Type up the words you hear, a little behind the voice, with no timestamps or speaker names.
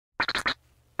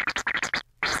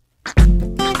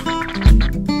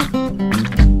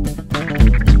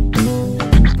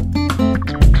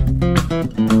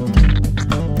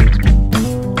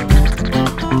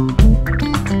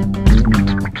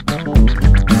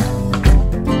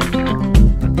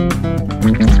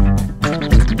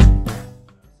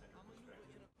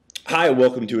Hi,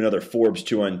 welcome to another Forbes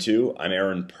 2 on 2. I'm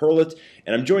Aaron Perlut,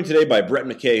 and I'm joined today by Brett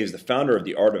McKay, who's the founder of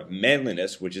The Art of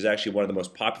Manliness, which is actually one of the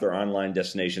most popular online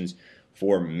destinations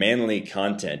for manly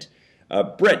content.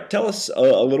 Brett, tell us a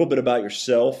little bit about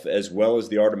yourself as well as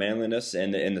The Art of Manliness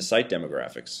and the site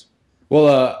demographics.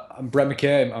 Well, I'm Brett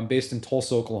McKay. I'm based in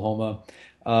Tulsa, Oklahoma.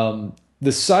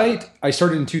 The site I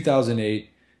started in 2008,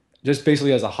 just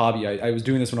basically as a hobby. I was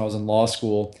doing this when I was in law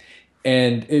school,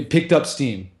 and it picked up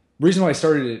steam. The reason why I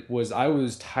started it was I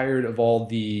was tired of all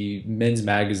the men's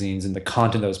magazines and the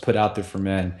content that was put out there for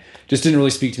men. Just didn't really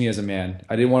speak to me as a man.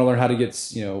 I didn't want to learn how to get,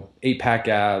 8-pack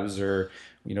abs, or,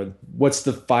 what's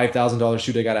the $5,000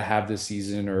 shoot I got to have this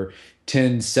season, or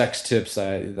 10 sex tips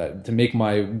to make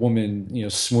my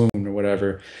woman, swoon or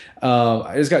whatever.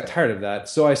 I just got tired of that.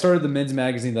 So I started the men's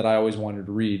magazine that I always wanted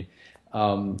to read.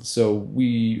 So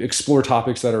we explore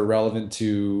topics that are relevant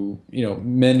to,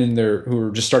 men who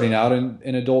are just starting out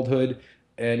in adulthood,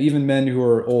 and even men who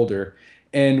are older.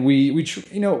 And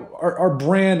our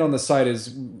brand on the site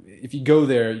is, if you go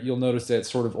there, you'll notice that it's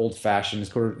sort of old fashioned.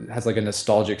 It has like a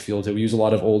nostalgic feel to it. We use a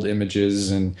lot of old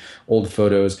images and old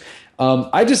photos.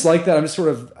 I just like that. I'm just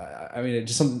it's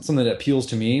just something that appeals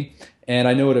to me. And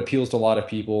I know it appeals to a lot of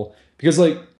people because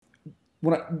a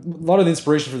lot of the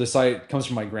inspiration for the site comes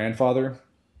from my grandfather.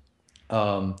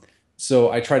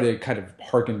 So I try to kind of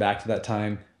harken back to that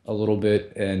time a little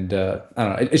bit, and I don't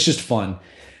know, it's just fun.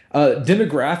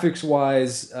 Demographics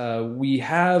wise,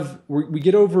 we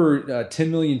get over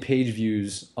 10 million page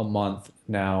views a month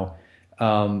now.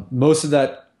 Most of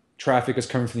that traffic is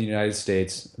coming from the United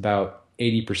States. About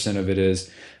 80% of it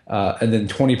is, and then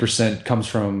 20% comes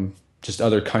from just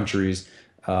other countries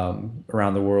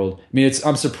around the world. I mean,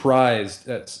 I'm surprised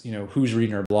at who's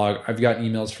reading our blog. I've gotten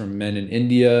emails from men in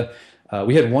India.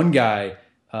 We had one guy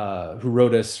who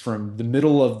wrote us from the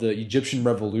middle of the Egyptian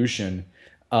Revolution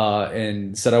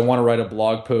and said, "I want to write a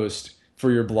blog post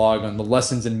for your blog on the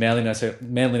lessons in manliness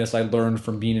I learned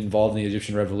from being involved in the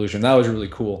Egyptian Revolution." That was really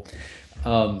cool.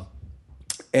 But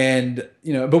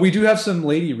we do have some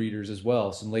lady readers as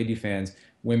well, some lady fans.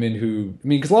 Women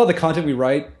because a lot of the content we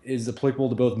write is applicable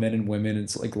to both men and women.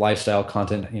 It's like lifestyle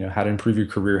content, how to improve your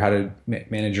career, how to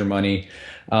manage your money.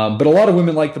 But a lot of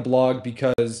women like the blog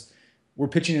because we're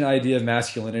pitching an idea of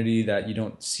masculinity that you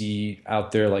don't see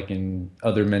out there like in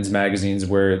other men's magazines,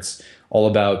 where it's all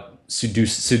about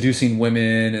seducing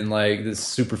women and like this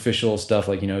superficial stuff.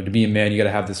 Like, to be a man, you got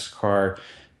to have this car.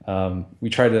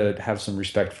 We try to have some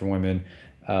respect for women.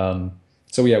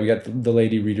 So yeah, we got the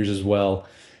lady readers as well.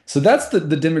 So that's the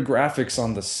demographics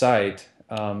on the site,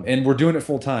 and we're doing it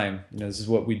full time. This is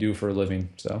what we do for a living.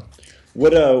 So,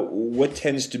 what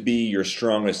tends to be your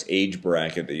strongest age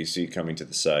bracket that you see coming to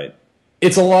the site?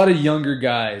 It's a lot of younger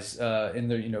guys in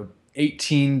their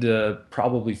 18 to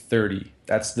probably 30.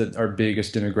 That's our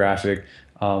biggest demographic.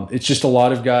 It's just a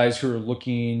lot of guys who are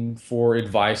looking for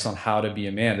advice on how to be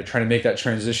a man. They're trying to make that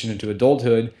transition into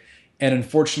adulthood, and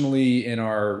unfortunately, in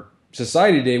our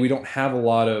society today, we don't have a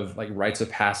lot of like rites of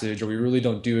passage, or we really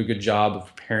don't do a good job of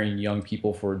preparing young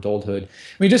people for adulthood. I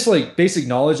mean, just like basic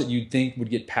knowledge that you'd think would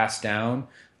get passed down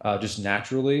just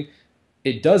naturally,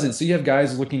 it doesn't. So you have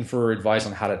guys looking for advice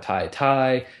on how to tie a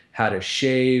tie, how to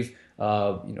shave,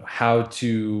 how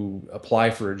to apply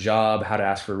for a job, how to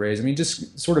ask for a raise. I mean,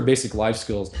 just sort of basic life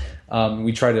skills.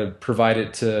 We try to provide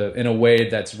it in a way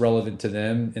that's relevant to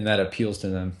them and that appeals to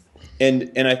them. And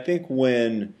I think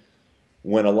when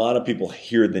a lot of people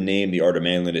hear the name The Art of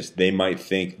Manliness, they might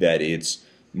think that it's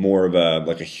more of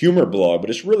a humor blog, but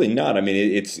it's really not. I mean,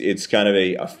 it's kind of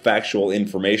a factual,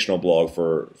 informational blog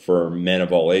for men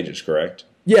of all ages, correct?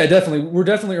 Yeah, definitely. We're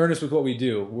definitely earnest with what we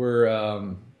do.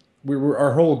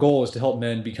 Our whole goal is to help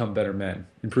men become better men,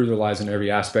 improve their lives in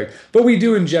every aspect. But we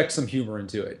do inject some humor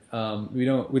into it. We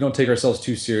don't take ourselves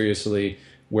too seriously,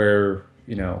 where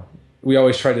we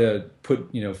always try to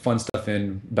put, fun stuff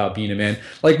in about being a man.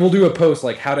 Like, we'll do a post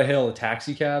like how to hail a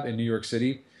taxi cab in New York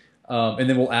City, and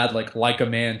then we'll add like a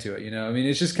man to it. I mean,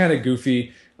 it's just kind of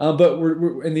goofy, but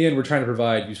we're in the end, we're trying to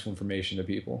provide useful information to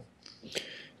people.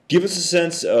 Give us a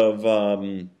sense of,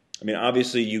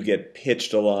 obviously you get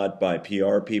pitched a lot by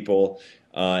PR people,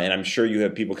 and I'm sure you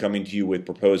have people coming to you with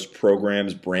proposed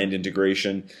programs, brand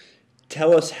integration.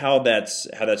 Tell us how that's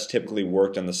typically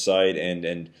worked on the site,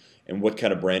 and what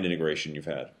kind of brand integration you've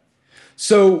had.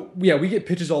 So yeah, we get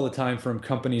pitches all the time from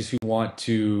companies who want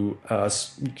to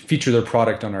feature their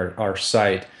product on our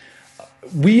site.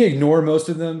 We ignore most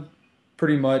of them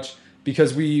pretty much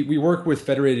because we work with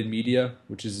Federated Media,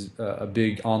 which is a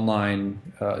big online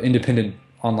independent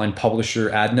online publisher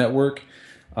ad network.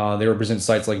 They represent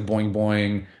sites like Boing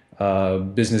Boing,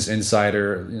 Business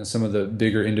Insider, some of the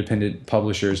bigger independent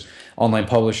publishers, online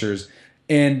publishers.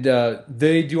 And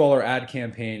they do all our ad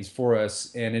campaigns for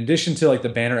us. And in addition to like the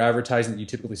banner advertising that you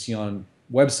typically see on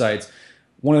websites,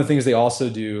 one of the things they also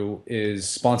do is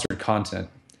sponsored content.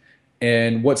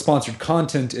 And what sponsored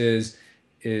content is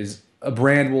a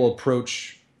brand will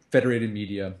approach Federated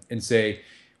Media and say,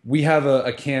 we have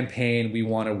a campaign we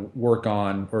want to work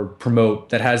on or promote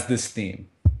that has this theme.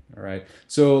 All right.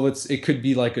 So it could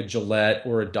be like a Gillette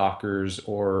or a Dockers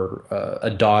or a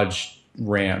Dodge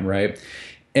Ram, right?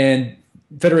 And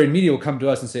Federated Media will come to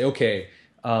us and say, okay,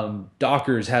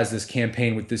 Dockers has this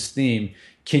campaign with this theme.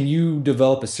 Can you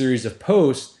develop a series of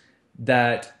posts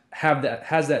that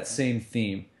has that same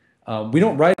theme? We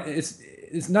don't write.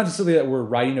 It's not necessarily that we're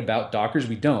writing about Dockers.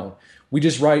 We don't. We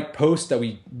just write posts that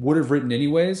we would have written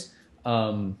anyways,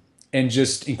 and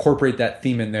just incorporate that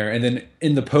theme in there. And then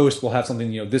in the post, we'll have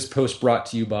something, this post brought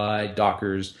to you by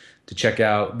Dockers, to check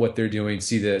out what they're doing,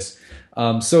 see this.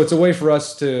 So it's a way for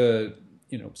us to,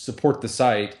 support the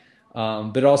site,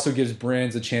 but it also gives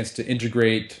brands a chance to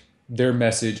integrate their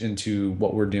message into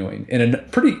what we're doing in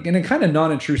a kind of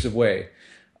non-intrusive way.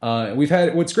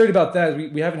 What's great about that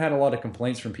is we haven't had a lot of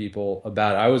complaints from people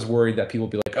about it. I was worried that people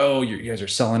would be like, oh, you guys are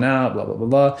selling out, blah, blah, blah,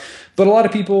 blah. But a lot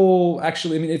of people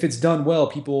actually, if it's done well,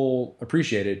 people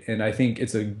appreciate it. And I think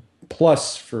it's a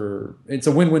it's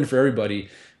a win-win for everybody,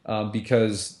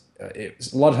 because a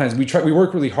lot of times we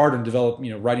work really hard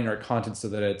on writing our content so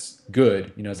that it's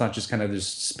good. It's not just kind of this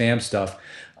spam stuff.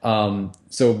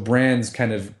 So brands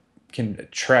kind of can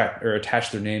attract or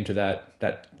attach their name to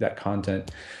that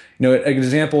content. An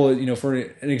example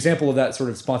of that sort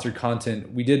of sponsored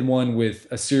content, we did one with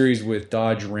a series with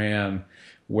Dodge Ram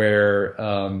where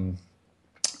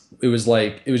it was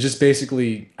just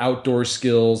basically outdoor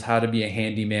skills, how to be a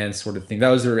handyman sort of thing. That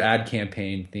was their ad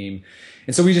campaign theme.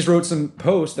 And so we just wrote some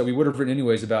posts that we would have written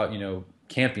anyways about,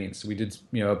 camping. So we did,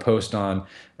 a post on,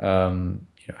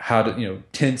 how to,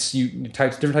 tents, different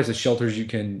types of shelters you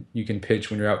can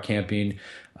pitch when you're out camping,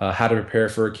 how to prepare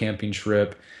for a camping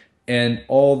trip. And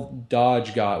all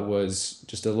Dodge got was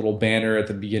just a little banner at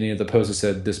the beginning of the post that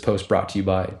said, this post brought to you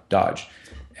by Dodge,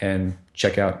 and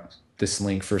check out this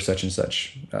link for such and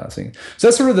such thing. So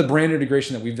that's sort of the brand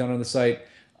integration that we've done on the site.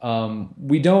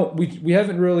 We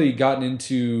haven't really gotten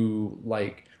into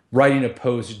like writing a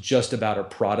post just about a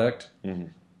product,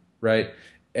 right?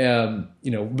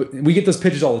 But we get those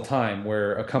pitches all the time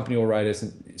where a company will write us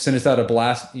and send us out a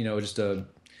blast, just an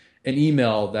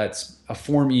email that's a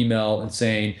form email and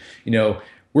saying,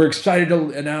 we're excited to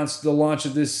announce the launch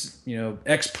of this,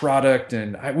 X product,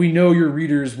 and we know your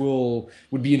readers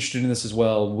would be interested in this as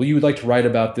well. Well, you would like to write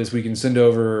about this? We can send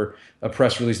over a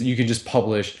press release that you can just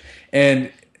publish.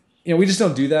 And we just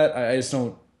don't do that. I just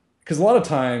don't, because a lot of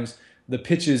times the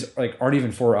pitches aren't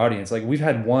even for our audience. Like we've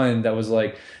had one that was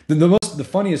like the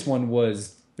funniest one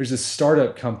was there's this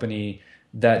startup company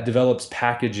that develops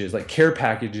packages, like care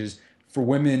packages for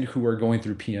women who are going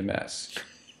through PMS.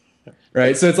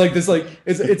 Right. So it's like this,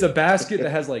 it's a basket that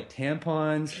has like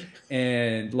tampons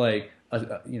and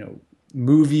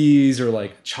movies or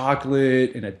like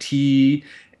chocolate and a tea.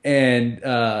 And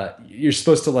you're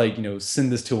supposed to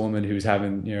send this to a woman who's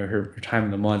having, her time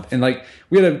in the month. And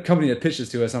we had a company that pitched this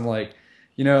to us. I'm like,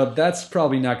 that's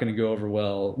probably not going to go over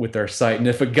well with our site. And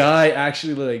if a guy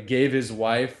actually gave his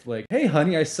wife hey,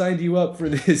 honey, I signed you up for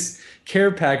this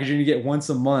care package and you get once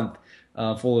a month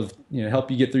full of, help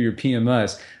you get through your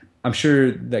PMS. I'm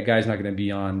sure that guy's not going to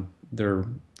be on their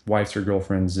wife's or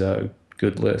girlfriend's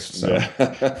good list. So.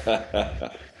 Yeah.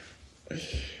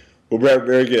 Well, Brett,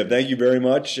 very good. Thank you very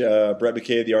much. Brett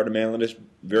McKay, The Art of Manliness.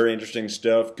 Very interesting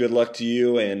stuff. Good luck to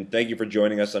you, and thank you for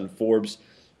joining us on Forbes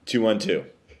 212.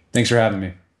 Thanks for having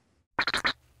me.